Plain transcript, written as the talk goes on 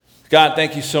God,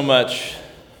 thank you so much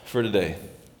for today.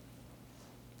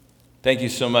 Thank you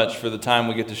so much for the time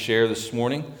we get to share this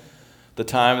morning, the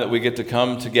time that we get to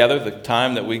come together, the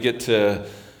time that we get to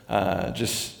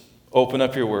just open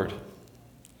up your word.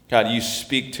 God, you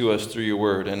speak to us through your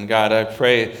word. And God, I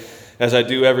pray, as I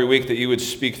do every week, that you would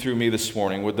speak through me this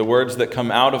morning. Would the words that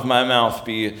come out of my mouth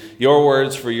be your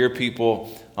words for your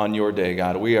people on your day,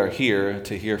 God? We are here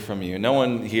to hear from you. No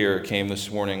one here came this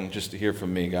morning just to hear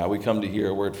from me, God. We come to hear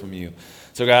a word from you.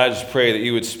 So God, I just pray that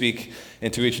you would speak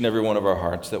into each and every one of our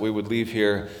hearts, that we would leave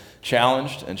here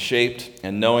challenged and shaped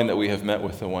and knowing that we have met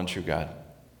with the one true God.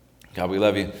 God, we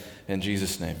love you. In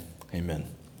Jesus' name, amen.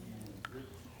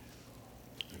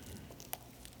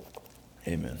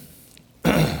 Amen.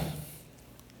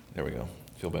 There we go.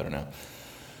 Feel better now.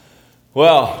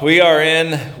 Well, we are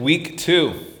in week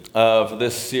 2 of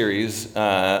this series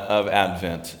of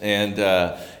Advent. And,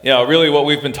 really what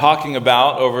we've been talking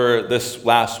about over this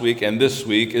last week and this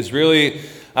week is really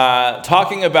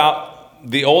talking about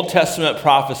the Old Testament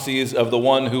prophecies of the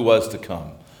one who was to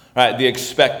come. Right, the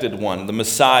expected one, the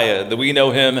Messiah, that we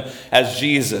know him as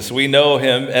Jesus. We know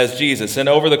him as Jesus. And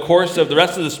over the course of the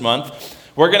rest of this month,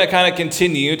 we're going to kind of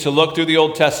continue to look through the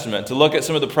Old Testament, to look at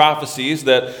some of the prophecies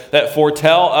that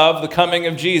foretell of the coming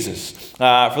of Jesus.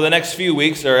 For the next few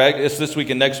weeks, or I guess this week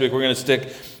and next week, we're going to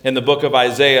stick in the book of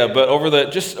Isaiah. But over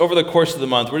the course of the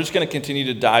month, we're just going to continue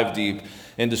to dive deep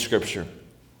into Scripture.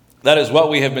 That is what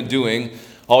we have been doing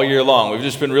all year long. We've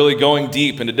just been really going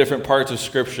deep into different parts of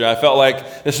Scripture. I felt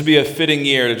like this would be a fitting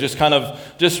year to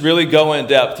just really go in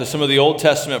depth to some of the Old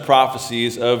Testament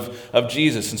prophecies of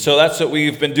Jesus. And so that's what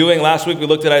we've been doing. Last week we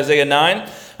looked at Isaiah 9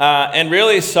 and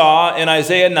really saw in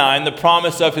Isaiah 9 the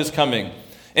promise of his coming.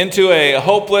 Into a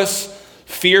hopeless,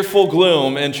 fearful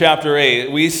gloom in chapter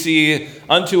 8, we see,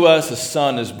 unto us a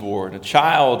son is born, a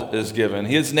child is given.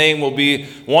 His name will be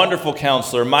Wonderful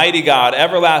Counselor, Mighty God,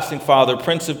 Everlasting Father,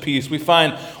 Prince of Peace. We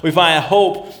find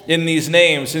hope in these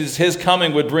names. His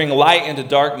coming would bring light into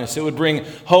darkness. It would bring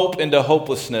hope into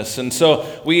hopelessness. And so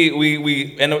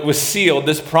and it was sealed.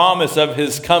 This promise of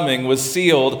his coming was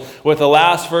sealed with the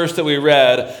last verse that we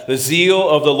read. The zeal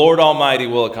of the Lord Almighty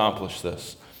will accomplish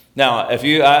this. Now,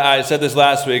 I said this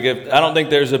last week, I don't think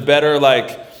there's a better,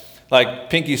 like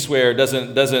pinky swear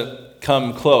doesn't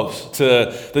come close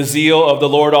to the zeal of the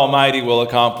Lord Almighty will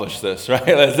accomplish this, right?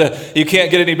 You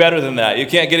can't get any better than that. You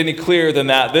can't get any clearer than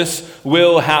that. This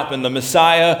will happen. The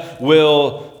Messiah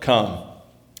will come.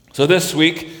 So this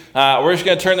week, we're just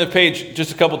going to turn the page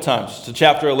just a couple times to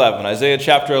chapter 11. Isaiah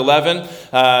chapter 11,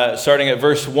 starting at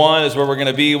verse 1 is where we're going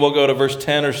to be. We'll go to verse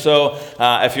 10 or so.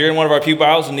 If you're in one of our pew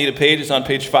Bibles and need a page, it's on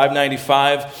page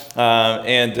 595.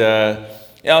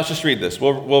 Let's just read this.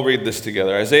 We'll read this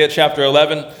together. Isaiah chapter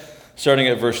 11, starting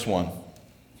at verse 1.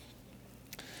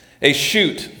 A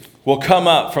shoot will come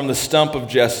up from the stump of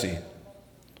Jesse.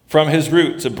 From his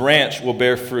roots a branch will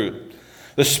bear fruit.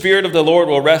 The Spirit of the Lord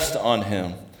will rest on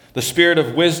him. The spirit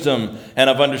of wisdom and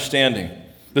of understanding,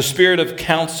 the spirit of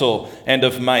counsel and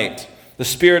of might, the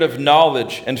spirit of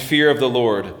knowledge and fear of the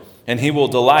Lord, and he will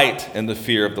delight in the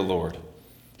fear of the Lord.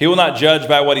 He will not judge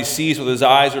by what he sees with his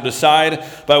eyes or decide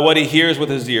by what he hears with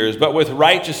his ears, but with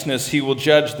righteousness he will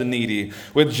judge the needy.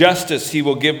 With justice he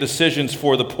will give decisions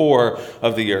for the poor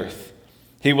of the earth.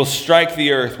 He will strike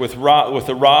the earth with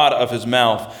the rod of his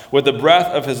mouth. With the breath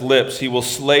of his lips he will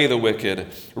slay the wicked.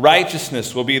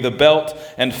 Righteousness will be the belt,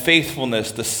 and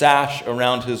faithfulness the sash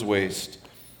around his waist.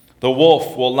 The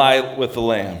wolf will lie with the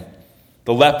lamb.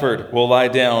 The leopard will lie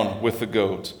down with the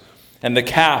goat. And the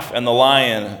calf and the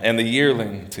lion and the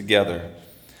yearling together.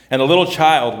 And a little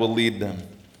child will lead them.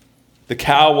 The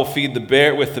cow will feed the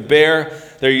bear with the bear.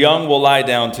 Their young will lie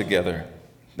down together.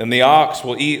 Then the ox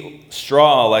will eat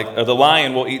straw the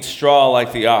lion will eat straw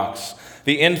like the ox.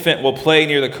 The infant will play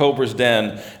near the cobra's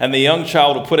den, and the young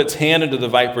child will put its hand into the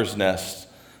viper's nest.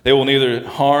 They will neither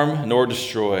harm nor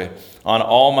destroy on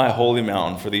all my holy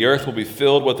mountain, for the earth will be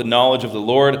filled with the knowledge of the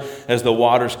Lord as the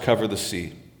waters cover the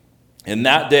sea. In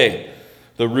that day,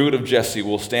 the root of Jesse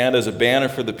will stand as a banner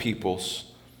for the peoples.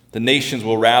 The nations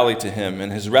will rally to him,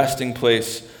 and his resting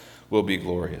place will be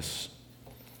glorious.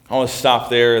 I want to stop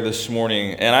there this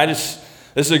morning, and this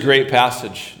is a great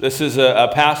passage. This is a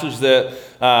passage that,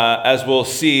 as we'll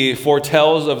see,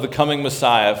 foretells of the coming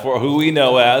Messiah, for who we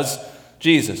know as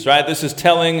Jesus, right? This is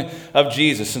telling of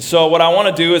Jesus. And so what I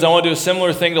want to do is I want to do a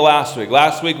similar thing to last week.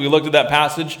 Last week we looked at that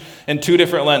passage in 2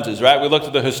 different lenses, right? We looked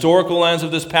at the historical lens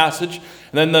of this passage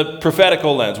and then the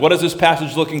prophetical lens. What is this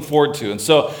passage looking forward to? And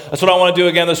so that's what I want to do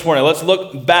again this morning. Let's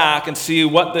look back and see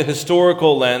what the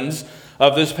historical lens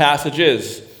of this passage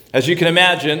is. As you can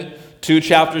imagine, 2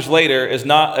 chapters later is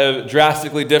not a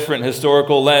drastically different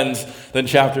historical lens than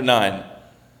chapter 9.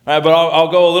 All right, but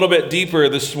I'll go a little bit deeper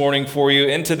this morning for you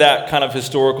into that kind of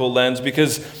historical lens,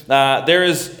 because there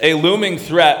is a looming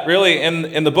threat really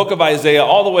in the book of Isaiah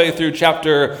all the way through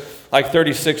chapter like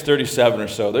 36, 37 or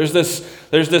so. There's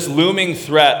this looming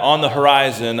threat on the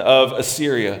horizon of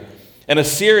Assyria. And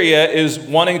Assyria is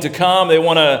wanting to come. They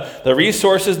want the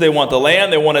resources, they want the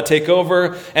land, they want to take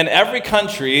over. And every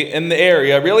country in the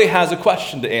area really has a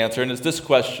question to answer, and it's this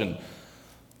question: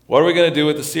 what are we going to do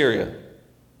with Assyria?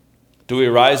 Do we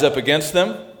rise up against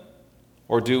them,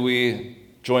 or do we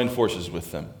join forces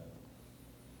with them?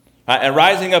 And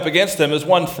rising up against them is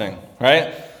one thing,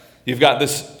 right? You've got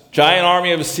this giant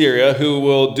army of Assyria who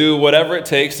will do whatever it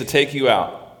takes to take you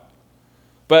out.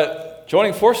 But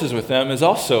joining forces with them is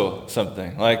also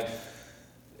something. Like,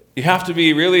 you have to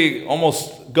be really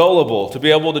almost gullible to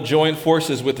be able to join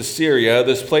forces with Assyria,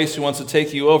 this place who wants to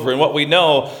take you over. And what we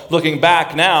know, looking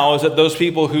back now, is that those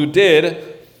people who did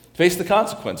face the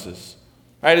consequences.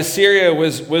 Right? Assyria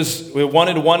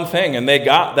wanted one thing, and they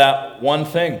got that one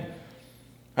thing.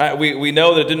 Right? We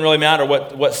know that it didn't really matter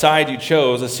what side you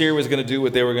chose. Assyria was going to do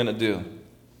what they were going to do.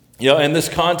 In this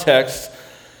context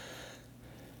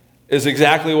is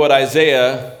exactly what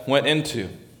Isaiah went into.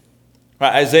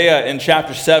 Right, Isaiah in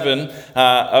chapter 7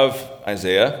 of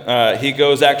Isaiah, he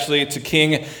goes actually to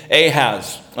King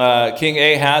Ahaz. King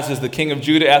Ahaz is the king of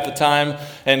Judah at the time,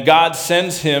 and God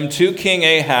sends him to King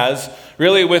Ahaz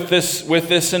really with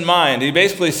this in mind. He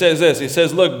basically says this. He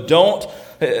says, look, don't,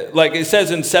 like it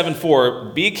says in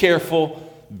 7:4, be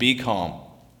careful, be calm.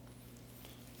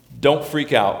 Don't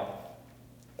freak out.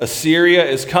 Assyria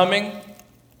is coming.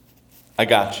 I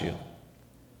got you.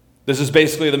 This is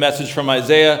basically the message from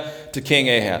Isaiah to King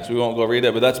Ahaz. We won't go read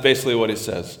it, but that's basically what he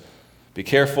says. Be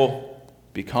careful,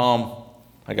 be calm,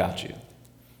 I got you.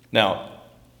 Now,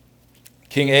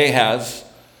 King Ahaz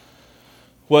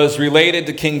was related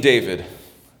to King David,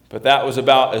 but that was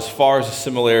about as far as the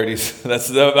similarities. That's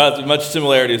about as much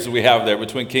similarities as we have there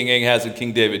between King Ahaz and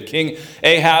King David. King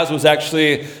Ahaz was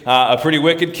actually a pretty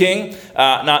wicked king.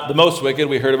 Not the most wicked.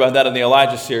 We heard about that in the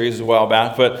Elijah series a while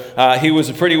back. But he was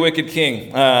a pretty wicked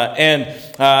king. And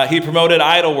he promoted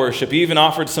idol worship. He even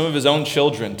offered some of his own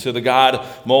children to the god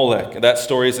Molech. That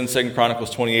story is in 2 Chronicles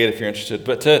 28 if you're interested.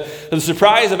 But to the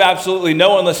surprise of absolutely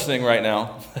no one listening right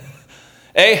now,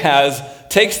 Ahaz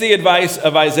takes the advice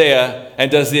of Isaiah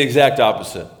and does the exact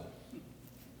opposite.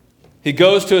 He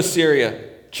goes to Assyria,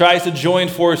 tries to join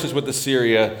forces with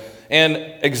Assyria, and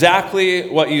exactly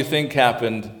what you think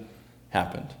happened.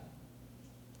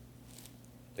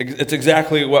 It's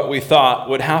exactly what we thought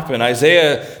would happen.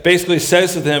 Isaiah basically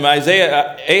says to them,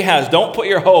 Ahaz, don't put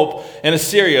your hope in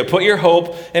Assyria. Put your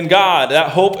hope in God.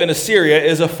 That hope in Assyria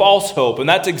is a false hope, and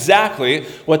that's exactly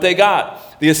what they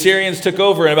got. The Assyrians took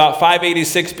over in about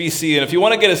 586 BC, and if you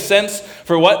want to get a sense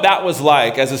for what that was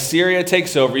like as Assyria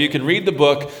takes over, you can read the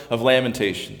book of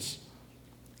Lamentations.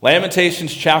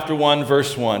 Lamentations chapter 1,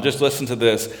 verse 1. Just listen to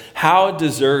this. How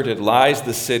deserted lies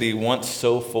the city once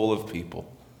so full of people.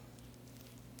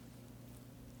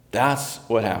 That's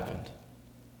what happened.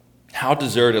 How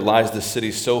deserted lies the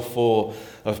city so full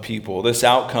of people. This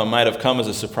outcome might have come as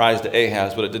a surprise to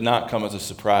Ahaz, but it did not come as a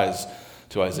surprise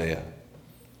to Isaiah.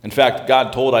 In fact,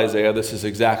 God told Isaiah this is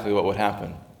exactly what would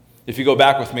happen. If you go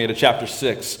back with me to chapter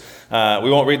 6, we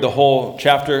won't read the whole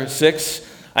chapter 6.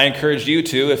 I encourage you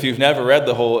to, if you've never read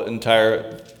the whole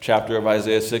entire chapter of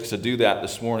Isaiah 6, to do that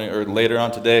this morning or later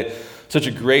on today. Such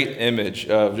a great image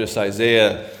of just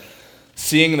Isaiah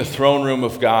seeing the throne room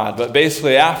of God. But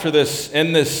basically after this,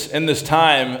 in this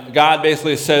time, God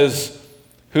basically says,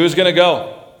 who's going to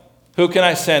go? Who can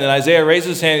I send? And Isaiah raises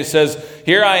his hand. He says,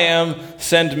 here I am,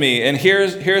 send me. And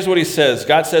here's what he says.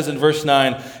 God says in verse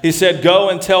 9, he said, go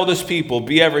and tell this people,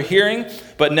 be ever hearing,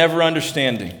 but never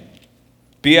understanding.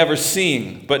 Be ever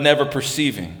seeing, but never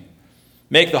perceiving.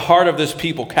 Make the heart of this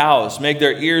people callous. Make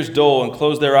their ears dull and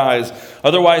close their eyes.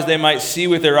 Otherwise they might see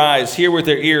with their eyes, hear with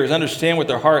their ears, understand with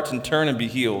their hearts, and turn and be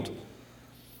healed.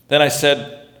 Then I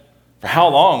said, for how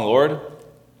long, Lord?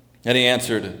 And he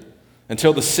answered,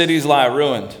 until the cities lie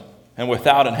ruined and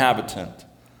without inhabitant,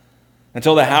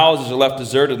 until the houses are left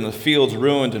deserted and the fields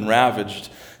ruined and ravaged,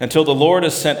 until the Lord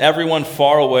has sent everyone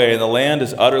far away and the land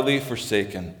is utterly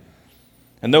forsaken.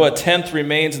 And though a tenth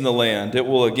remains in the land, it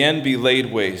will again be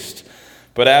laid waste.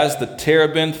 But as the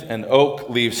terebinth and oak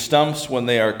leave stumps when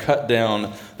they are cut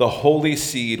down, the holy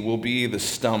seed will be the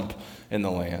stump in the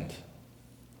land.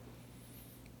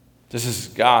 This is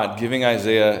God giving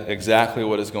Isaiah exactly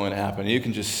what is going to happen. You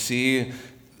can just see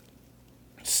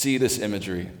this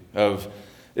imagery of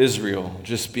Israel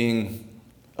just being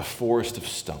a forest of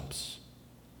stumps.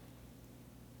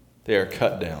 they are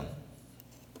cut down.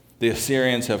 The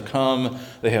Assyrians have come,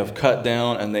 they have cut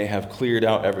down, and they have cleared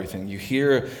out everything. You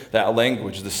hear that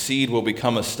language, the seed will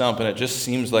become a stump, and it just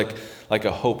seems like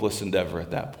a hopeless endeavor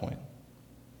at that point.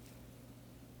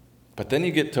 But then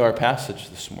you get to our passage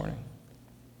this morning.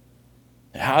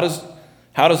 How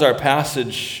does our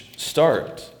passage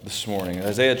start this morning?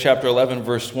 Isaiah chapter 11,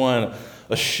 verse 1,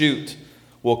 a shoot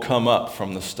will come up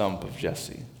from the stump of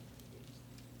Jesse.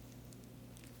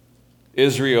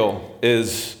 Israel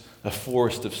is a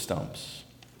forest of stumps.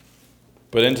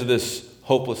 But into this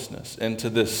hopelessness, into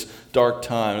this dark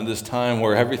time, in this time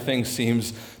where everything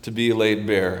seems to be laid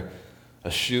bare,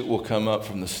 a shoot will come up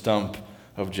from the stump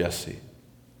of Jesse.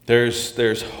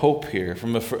 There's hope here.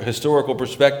 From a historical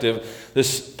perspective,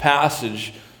 this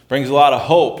passage brings a lot of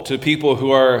hope to people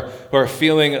who are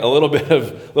feeling a little bit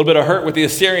of hurt with the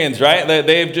Assyrians, right?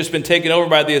 They've just been taken over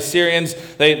by the Assyrians.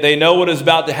 They know what is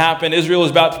about to happen. Israel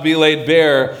is about to be laid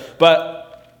bare. But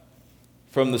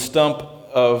from the stump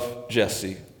of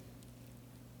Jesse,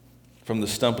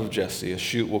 a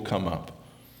shoot will come up.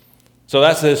 So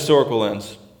that's the historical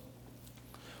lens.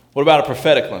 What about a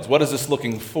prophetic lens? What is this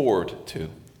looking forward to?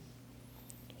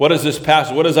 What is this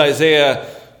passage? What is Isaiah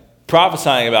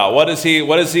prophesying about? What is he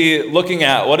looking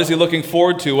at? What is he looking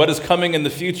forward to? What is coming in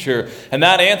the future? And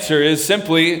that answer is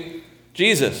simply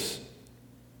Jesus.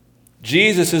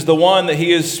 Jesus is the one that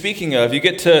he is speaking of. You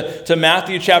get to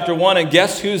Matthew chapter 1, and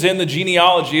guess who's in the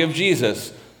genealogy of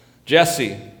Jesus?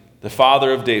 Jesse, the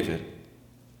father of David.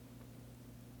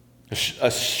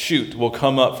 A shoot will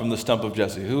come up from the stump of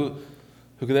Jesse. Who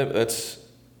could that be?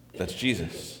 That's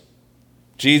Jesus.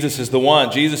 Jesus is the one.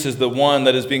 Jesus is the one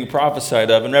that is being prophesied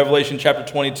of. In Revelation chapter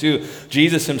 22,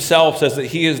 Jesus himself says that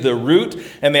he is the root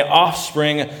and the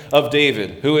offspring of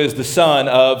David, who is the son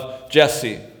of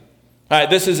Jesse. All right,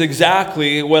 this is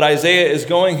exactly what Isaiah is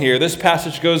going here. This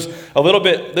passage goes a little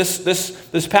bit,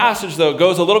 this passage, though,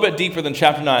 goes a little bit deeper than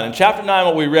chapter 9. In chapter 9,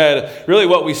 what we read, really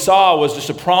what we saw was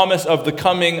just a promise of the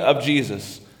coming of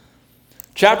Jesus.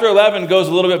 Chapter 11 goes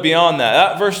a little bit beyond that.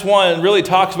 That verse 1 really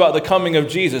talks about the coming of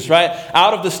Jesus, right?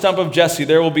 Out of the stump of Jesse,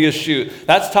 there will be a shoot.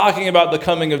 That's talking about the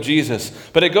coming of Jesus.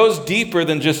 But it goes deeper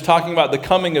than just talking about the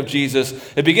coming of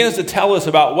Jesus. It begins to tell us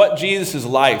about what Jesus'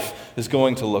 life is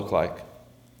going to look like.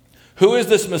 Who is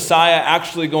this Messiah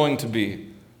actually going to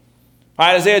be? All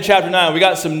right, Isaiah chapter 9, we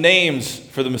got some names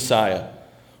for the Messiah.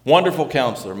 Wonderful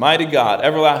Counselor, Mighty God,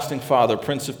 Everlasting Father,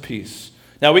 Prince of Peace.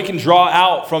 Now we can draw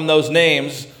out from those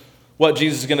names what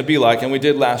Jesus is going to be like, and we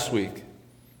did last week.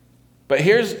 But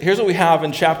here's what we have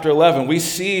in chapter 11. We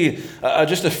see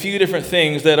just a few different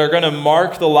things that are going to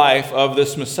mark the life of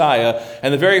this Messiah.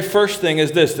 And the very first thing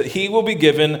is this, that he will be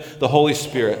given the Holy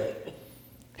Spirit.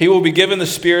 He will be given the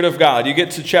Spirit of God. You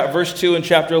get to verse 2 in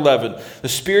chapter 11. The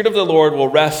Spirit of the Lord will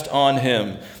rest on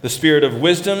him, the Spirit of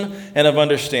wisdom and of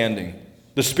understanding,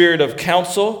 the Spirit of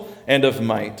counsel and of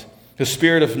might, the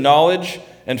Spirit of knowledge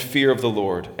and fear of the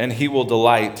Lord, and he will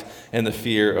delight in the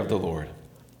fear of the Lord.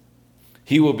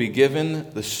 He will be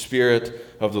given the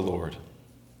Spirit of the Lord.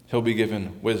 He'll be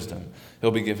given wisdom.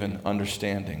 He'll be given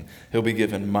understanding. He'll be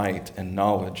given might and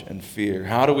knowledge and fear.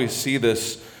 How do we see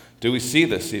this? Do we see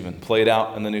this even played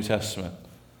out in the New Testament?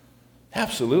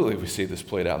 Absolutely, we see this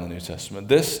played out in the New Testament.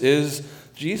 This is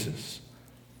Jesus.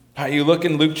 All right, you look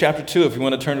in Luke chapter 2, if you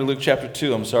want to turn to Luke chapter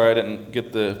 2. I'm sorry I didn't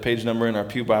get the page number in our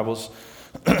pew Bibles.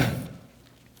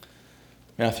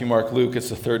 Matthew, Mark, Luke, it's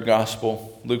the third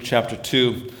gospel. Luke chapter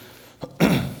 2,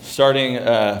 starting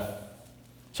at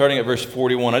verse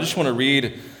 41. I just want to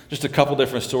read just a couple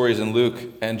different stories in Luke,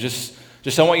 and just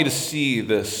I want you to see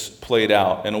this played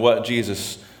out and what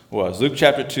Jesus was. Luke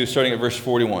chapter 2, starting at verse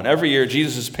 41. Every year,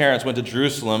 Jesus' parents went to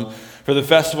Jerusalem for the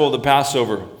festival of the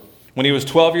Passover. When he was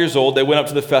 12 years old, they went up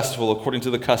to the festival according to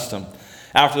the custom.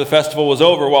 After the festival was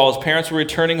over, while his parents were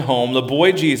returning home, the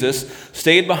boy Jesus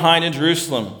stayed behind in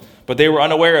Jerusalem, but they were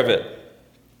unaware of it.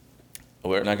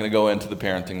 We're not going to go into the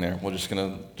parenting there. We're just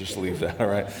going to leave that, all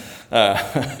right?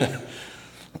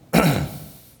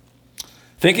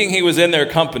 Thinking he was in their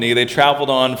company, they traveled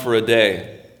on for a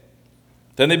day.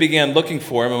 Then they began looking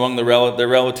for him among their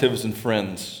relatives and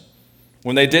friends.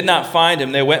 When they did not find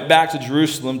him, they went back to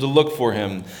Jerusalem to look for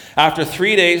him. After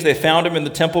 3 days, they found him in the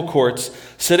temple courts,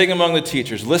 sitting among the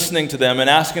teachers, listening to them and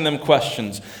asking them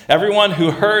questions. Everyone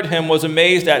who heard him was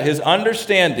amazed at his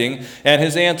understanding and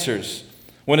his answers.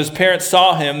 When his parents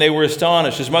saw him, they were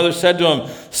astonished. His mother said to him,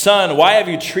 "Son, why have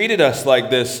you treated us like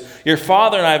this? Your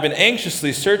father and I have been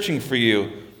anxiously searching for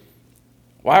you."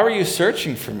 "Why were you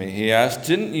searching for me?" he asked.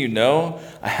 "Didn't you know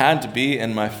I had to be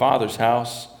in my father's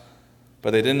house?"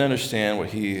 But they didn't understand what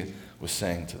he was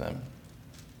saying to them.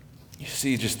 You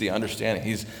see just the understanding.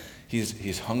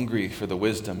 He's hungry for the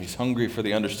wisdom. He's hungry for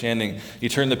the understanding. You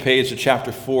turn the page to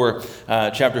chapter 4,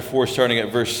 starting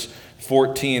at verse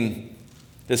 14.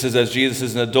 This is as Jesus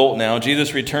is an adult now.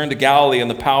 Jesus returned to Galilee in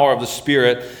the power of the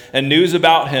Spirit, and news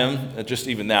about him, just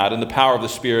even that, in the power of the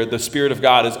Spirit of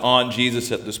God is on Jesus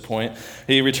at this point.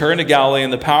 He returned to Galilee in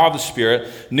the power of the Spirit.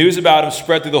 News about him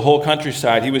spread through the whole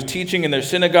countryside. He was teaching in their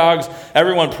synagogues.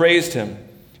 Everyone praised him.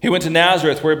 He went to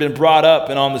Nazareth where he had been brought up,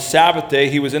 and on the Sabbath day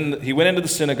he went into the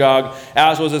synagogue,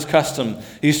 as was his custom.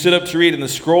 He stood up to read, and the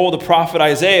scroll of the prophet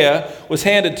Isaiah was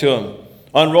handed to him.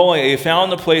 Unrolling it, he found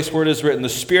the place where it is written, "The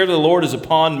Spirit of the Lord is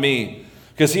upon me,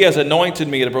 because he has anointed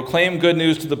me to proclaim good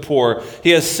news to the poor.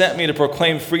 He has sent me to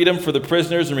proclaim freedom for the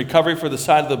prisoners and recovery for the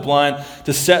sight of the blind,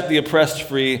 to set the oppressed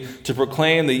free, to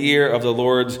proclaim the year of the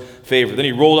Lord's favor." Then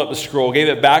he rolled up the scroll, gave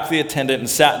it back to the attendant, and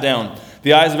sat down.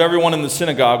 The eyes of everyone in the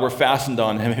synagogue were fastened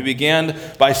on him. He began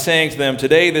by saying to them,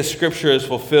 "Today this scripture is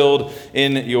fulfilled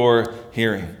in your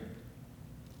hearing."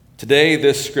 Today,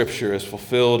 this scripture is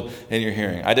fulfilled in your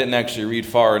hearing. I didn't actually read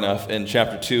far enough in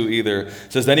chapter 2 either. It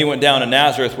says, "Then he went down to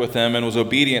Nazareth with them and was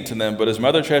obedient to them, but his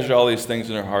mother treasured all these things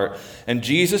in her heart. And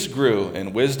Jesus grew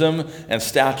in wisdom and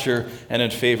stature and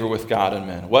in favor with God and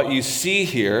men." What you see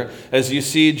here is you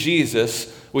see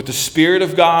Jesus with the Spirit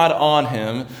of God on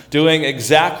him doing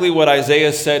exactly what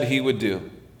Isaiah said he would do.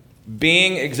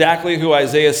 Being exactly who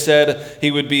Isaiah said he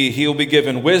would be. He'll be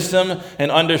given wisdom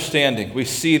and understanding. We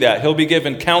see that. He'll be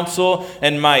given counsel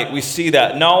and might. We see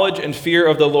that. Knowledge and fear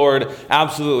of the Lord.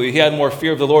 Absolutely. He had more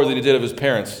fear of the Lord than he did of his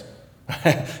parents.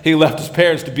 He left his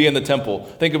parents to be in the temple.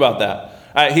 Think about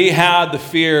that. He had the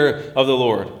fear of the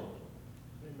Lord.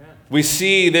 Amen. We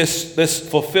see this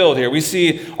fulfilled here. We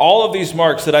see all of these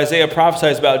marks that Isaiah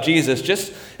prophesies about Jesus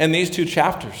just in these 2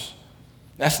 chapters.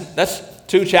 That's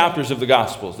 2 chapters of the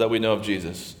Gospels that we know of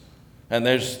Jesus. And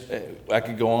I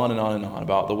could go on and on and on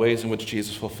about the ways in which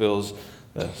Jesus fulfills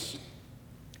this.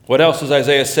 What else does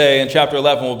Isaiah say in chapter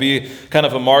 11 will be kind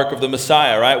of a mark of the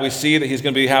Messiah, right? We see that he's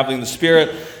going to be having the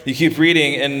Spirit. You keep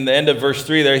reading in the end of verse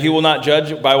 3 there. "He will not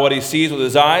judge by what he sees with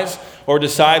his eyes or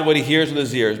decide what he hears with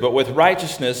his ears, but with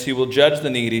righteousness he will judge the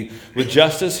needy. With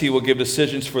justice he will give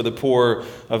decisions for the poor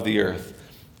of the earth."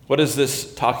 What is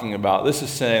this talking about? This is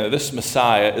saying that this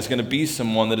Messiah is going to be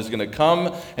someone that is going to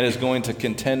come and is going to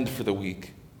contend for the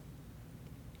weak.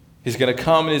 He's going to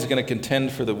come and he's going to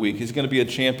contend for the weak. He's going to be a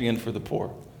champion for the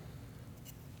poor.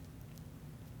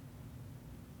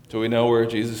 Do we know where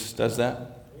Jesus does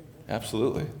that?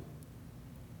 Absolutely.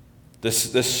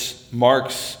 This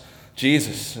marks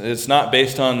Jesus. It's not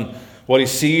based on what he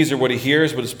sees or what he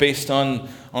hears, but it's based on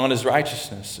his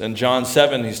righteousness. In John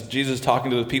 7, Jesus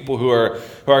talking to the people who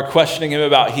are questioning him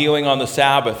about healing on the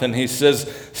Sabbath, and he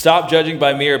says, "Stop judging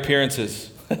by mere appearances."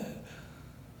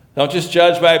 Don't just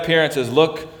judge by appearances.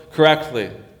 Look correctly.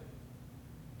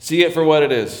 See it for what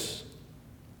it is.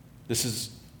 This is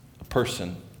a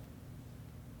person,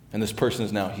 and this person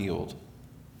is now healed.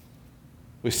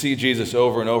 We see Jesus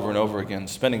over and over and over again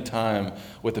spending time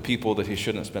with the people that he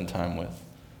shouldn't spend time with.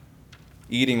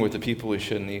 Eating with the people he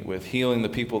shouldn't eat with, healing the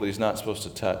people that he's not supposed to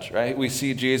touch, right? We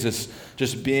see Jesus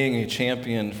just being a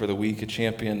champion for the weak, a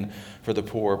champion for the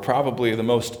poor. Probably the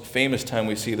most famous time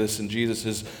we see this in Jesus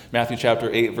is Matthew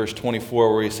chapter 8, verse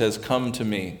 24, where he says, "Come to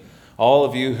me, all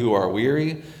of you who are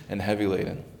weary and heavy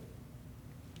laden,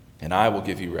 and I will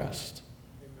give you rest."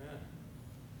 Amen.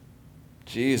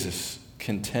 Jesus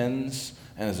contends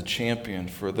and is a champion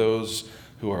for those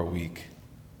who are weak.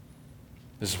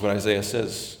 This is what Isaiah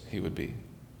says he would be.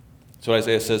 It's what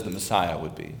Isaiah says the Messiah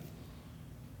would be.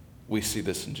 We see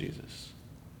this in Jesus.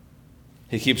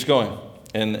 He keeps going.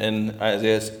 In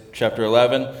Isaiah chapter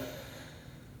 11,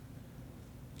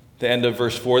 the end of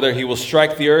verse 4 there, "He will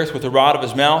strike the earth with the rod of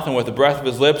his mouth, and with the breath of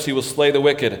his lips he will slay the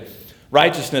wicked.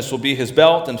 Righteousness will be his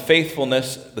belt, and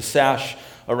faithfulness the sash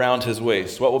around his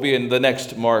waist." What will be in the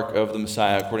next mark of the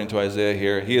Messiah, according to Isaiah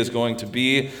here? He is going to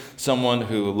be someone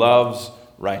who loves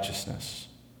righteousness.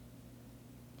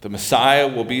 The Messiah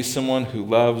will be someone who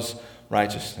loves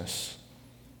righteousness.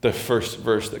 The first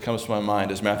verse that comes to my mind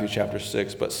is Matthew chapter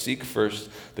 6, "But seek first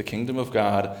the kingdom of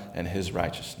God and his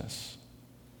righteousness."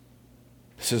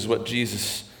 This is what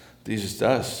Jesus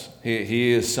does.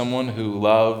 He is someone who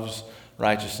loves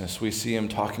righteousness. We see him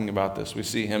talking about this. We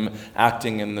see him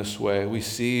acting in this way. We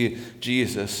see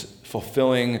Jesus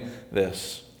fulfilling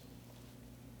this.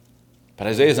 But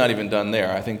Isaiah's not even done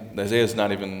there. I think Isaiah's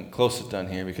not even close to done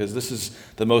here, because this is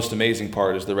the most amazing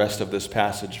part, is the rest of this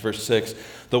passage. Verse 6,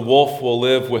 "The wolf will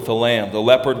live with the lamb. The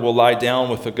leopard will lie down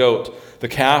with the goat. The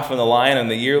calf and the lion and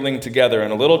the yearling together,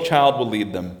 and a little child will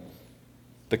lead them.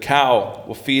 The cow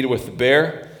will feed with the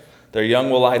bear. Their young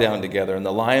will lie down together, and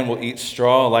the lion will eat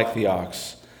straw like the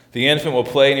ox. The infant will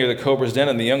play near the cobra's den,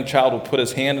 and the young child will put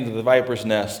his hand into the viper's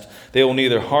nest. They will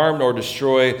neither harm nor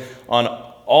destroy on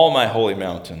all my holy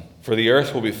mountain, for the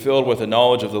earth will be filled with the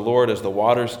knowledge of the Lord as the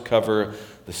waters cover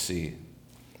the sea.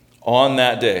 On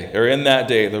that day, or in that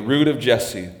day, the root of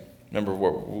Jesse, remember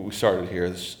what we started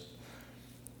here,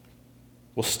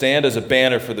 will stand as a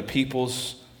banner for the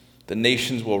peoples. The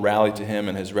nations will rally to him,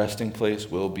 and his resting place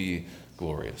will be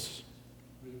glorious.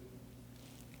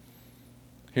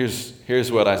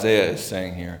 Here's what Isaiah is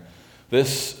saying here.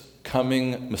 This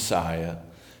coming Messiah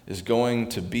is going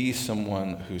to be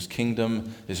someone whose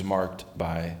kingdom is marked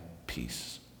by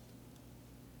peace.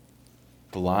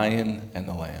 The lion and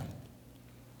the lamb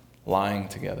lying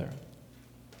together.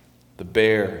 The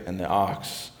bear and the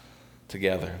ox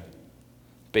together.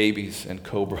 Babies and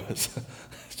cobras.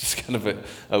 It's just kind of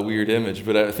a weird image,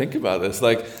 but I think about this.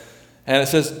 And it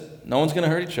says, no one's going to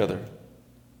hurt each other.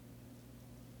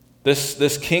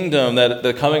 This kingdom that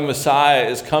the coming Messiah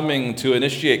is coming to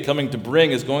initiate, coming to bring,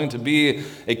 is going to be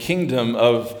a kingdom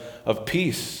of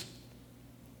peace.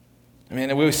 I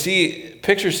mean, we see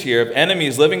pictures here of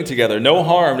enemies living together, no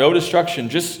harm, no destruction,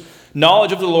 just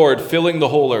knowledge of the Lord filling the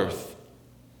whole earth.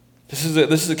 This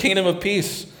is a kingdom of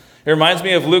peace. It reminds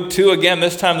me of Luke 2 again,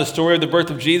 this time the story of the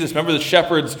birth of Jesus. Remember the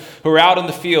shepherds who are out in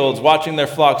the fields watching their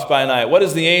flocks by night. What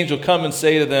does the angel come and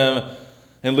say to them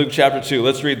in Luke chapter 2?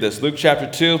 Let's read this. Luke chapter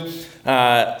 2.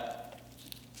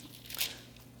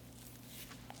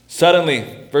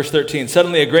 Suddenly, verse 13,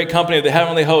 suddenly a great company of the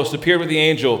heavenly host appeared with the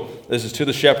angel, this is to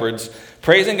the shepherds,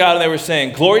 praising God, and they were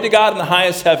saying, "Glory to God in the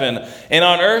highest heaven, and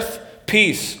on earth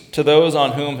peace to those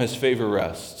on whom his favor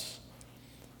rests."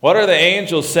 What are the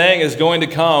angels saying is going to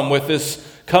come with this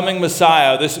coming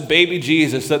Messiah, this baby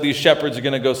Jesus that these shepherds are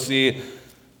going to go see?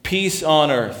 Peace on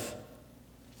earth.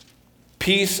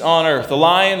 Peace on earth. The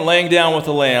lion laying down with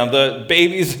the lamb, the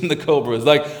babies and the cobras,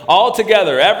 all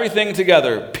together, everything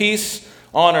together. Peace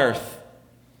on earth.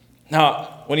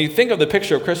 Now, when you think of the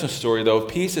picture of Christmas story, though,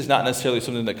 peace is not necessarily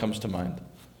something that comes to mind.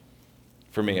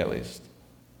 For me, at least.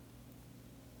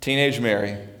 Teenage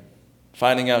Mary,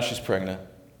 finding out she's pregnant,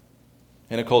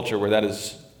 in a culture where that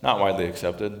is not widely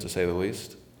accepted, to say the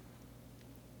least.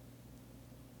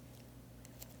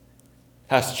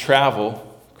 Has to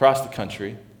travel across the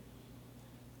country.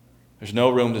 There's no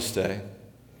room to stay.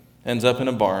 Ends up in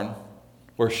a barn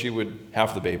where she would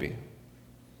have the baby.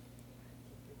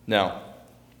 Now,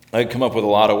 I could come up with a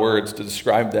lot of words to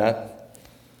describe that.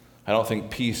 I don't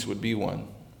think peace would be one.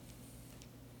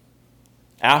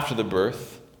 After the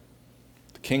birth,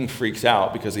 the king freaks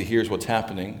out because he hears what's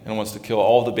happening and wants to kill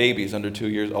all the babies under 2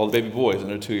 years, all the baby boys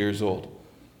under 2 years old.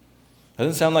 That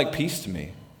doesn't sound like peace to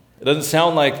me. It doesn't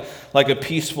sound like a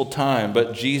peaceful time,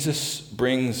 but Jesus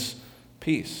brings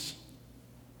peace.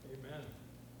 Amen.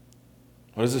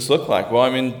 What does this look like? Well,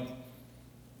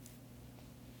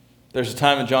 there's a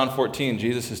time in John 14,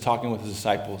 Jesus is talking with his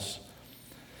disciples.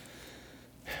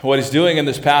 What he's doing in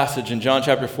this passage in John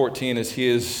chapter 14 is he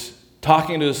is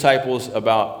talking to disciples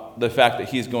about the fact that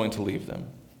he's going to leave them.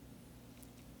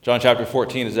 John chapter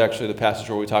 14 is actually the passage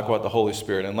where we talk about the Holy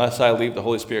Spirit. Unless I leave, the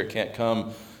Holy Spirit can't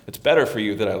come. It's better for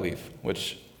you that I leave,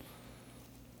 which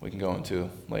we can go into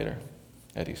later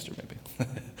at Easter maybe.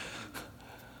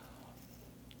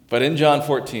 But in John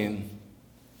 14,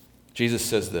 Jesus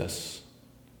says this,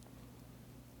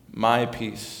 "My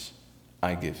peace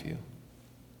I give you.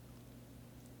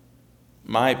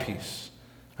 My peace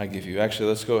I give you." Actually,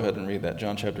 let's go ahead and read that.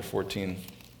 John chapter 14.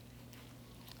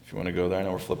 If you want to go there. I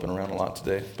know we're flipping around a lot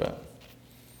today, but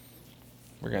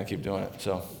we're going to keep doing it.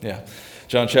 So, yeah.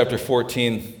 John chapter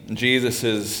 14, Jesus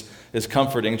is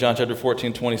comforting. John chapter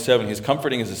 14, 27, he's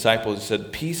comforting his disciples. He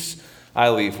said, "Peace I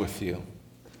leave with you.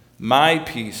 My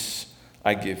peace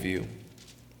I give you.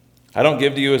 I don't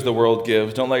give to you as the world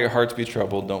gives. Don't let your hearts be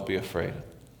troubled. Don't be afraid.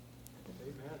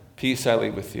 Amen. Peace I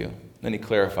leave with you." Then he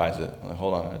clarifies it.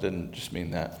 Hold on, I didn't just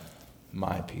mean that.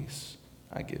 My peace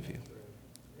I give you.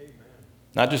 Amen.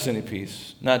 Not just any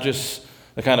peace. Not just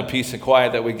the kind of peace and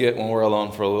quiet that we get when we're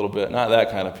alone for a little bit. Not that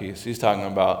kind of peace. He's talking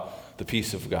about the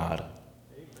peace of God.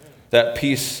 Amen. That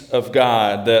peace of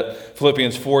God that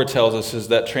Philippians 4 tells us is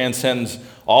that transcends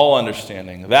all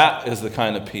understanding. That is the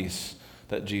kind of peace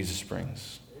that Jesus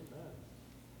brings.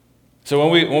 So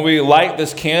when we light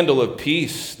this candle of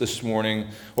peace this morning,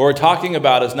 what we're talking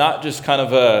about is not just kind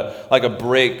of like a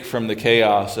break from the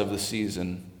chaos of the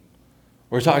season.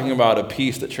 We're talking about a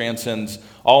peace that transcends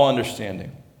all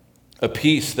understanding. A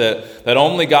peace that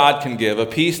only God can give. A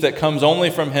peace that comes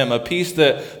only from him. A peace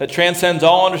that transcends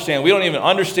all understanding. We don't even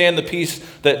understand the peace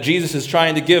that Jesus is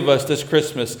trying to give us this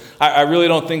Christmas. I really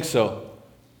don't think so.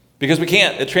 Because we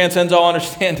can't. It transcends all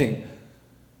understanding.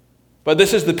 But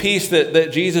this is the peace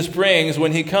that Jesus brings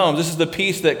when he comes. This is the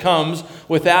peace that comes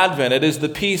with Advent. It is the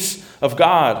peace of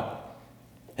God.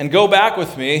 And go back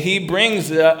with me. He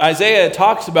brings, Isaiah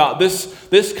talks about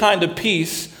this kind of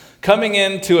peace coming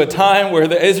into a time where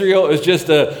Israel is just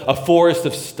a forest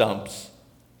of stumps.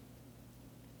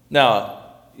 Now,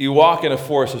 you walk in a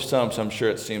forest of stumps, I'm sure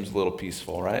it seems a little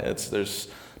peaceful, right? There's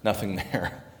nothing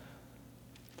there.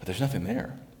 But there's nothing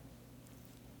there.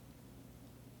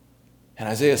 And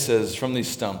Isaiah says, from these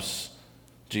stumps,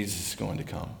 Jesus is going to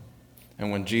come.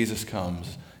 And when Jesus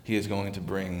comes, he is going to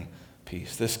bring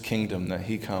peace. This kingdom that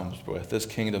he comes with, this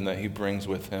kingdom that he brings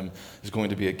with him, is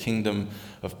going to be a kingdom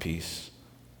of peace.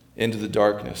 Into the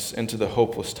darkness, into the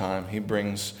hopeless time, he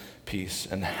brings peace.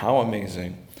 And how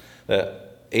amazing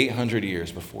that 800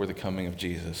 years before the coming of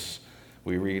Jesus,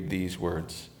 we read these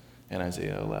words in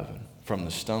Isaiah 11. From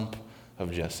the stump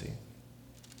of Jesse,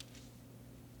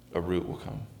 a root will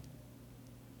come.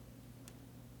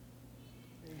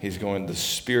 The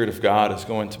Spirit of God is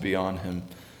going to be on him.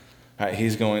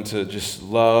 He's going to just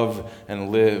love and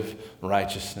live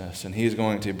righteousness. And he's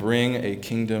going to bring a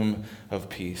kingdom of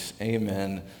peace.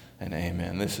 Amen and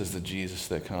amen. This is the Jesus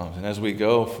that comes. And as we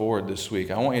go forward this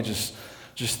week, I want you to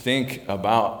just think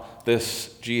about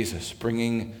this Jesus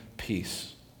bringing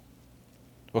peace.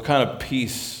 What kind of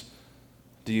peace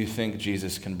do you think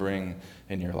Jesus can bring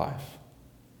in your life?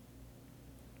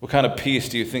 What kind of peace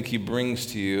do you think he brings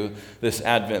to you this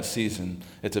Advent season?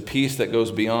 It's a peace that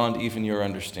goes beyond even your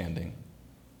understanding.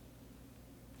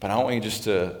 But I want you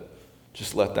to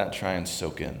let that try and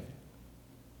soak in.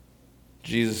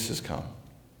 Jesus has come.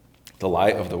 The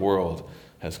light of the world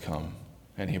has come.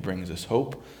 And he brings us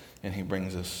hope and he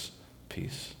brings us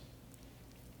peace.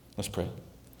 Let's pray.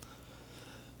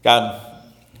 God,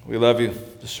 we love you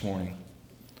this morning.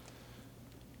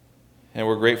 And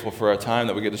we're grateful for our time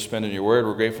that we get to spend in your word.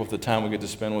 We're grateful for the time we get to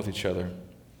spend with each other.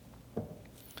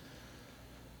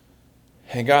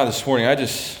 And God, this morning,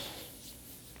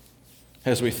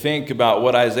 as we think about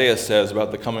what Isaiah says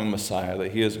about the coming Messiah,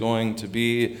 that he is going to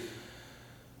be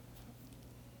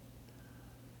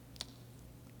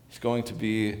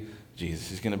Jesus.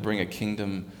 He's going to bring a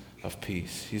kingdom of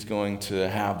peace. He's going to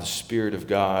have the Spirit of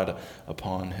God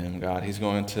upon him, God. He's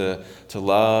going to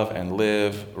love and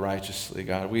live righteously,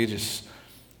 God.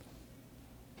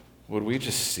 Would we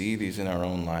just see these in our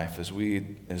own life as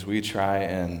we try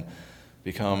and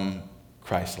become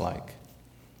Christ-like?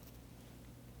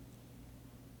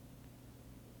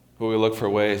 Will we look for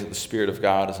ways that the Spirit of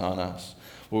God is on us?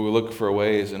 Will we look for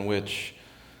ways in which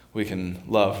we can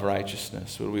love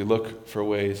righteousness? Will we look for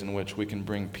ways in which we can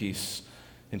bring peace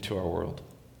into our world?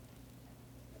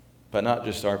 But not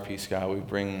just our peace, God, we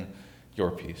bring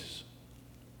your peace.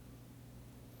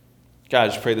 God, I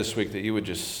just pray this week that you would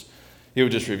just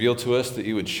reveal to us, that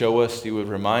you would show us, you would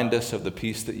remind us of the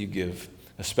peace that you give,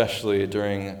 especially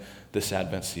during this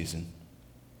Advent season.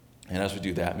 And as we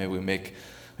do that, may we make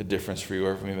a difference for you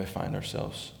wherever we may find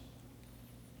ourselves.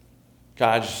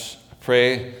 God, I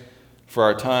pray for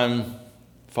our time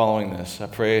following this. I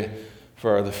pray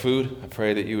for the food. I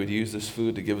pray that you would use this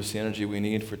food to give us the energy we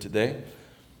need for today,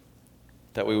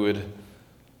 that we would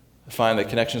find the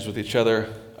connections with each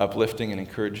other uplifting and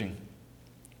encouraging,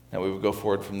 that we would go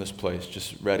forward from this place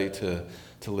just ready to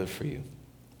live for you.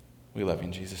 We love you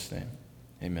in Jesus' name.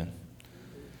 Amen.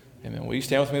 Amen. Will you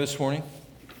stand with me this morning?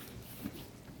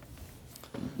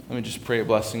 Let me just pray a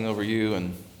blessing over you,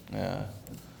 and then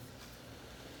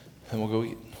we'll go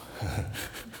eat.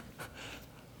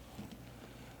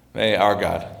 May our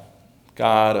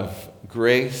God of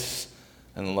grace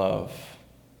and love,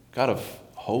 God of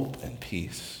hope and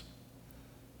peace,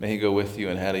 may he go with you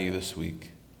and ahead of you this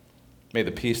week. May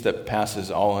the peace that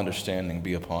passes all understanding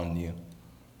be upon you.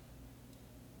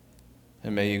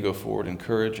 And may you go forward in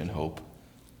courage and hope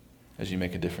as you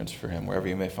make a difference for him, wherever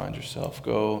you may find yourself.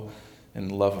 Go in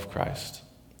the love of Christ.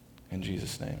 In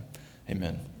Jesus' name,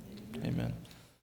 amen. Amen.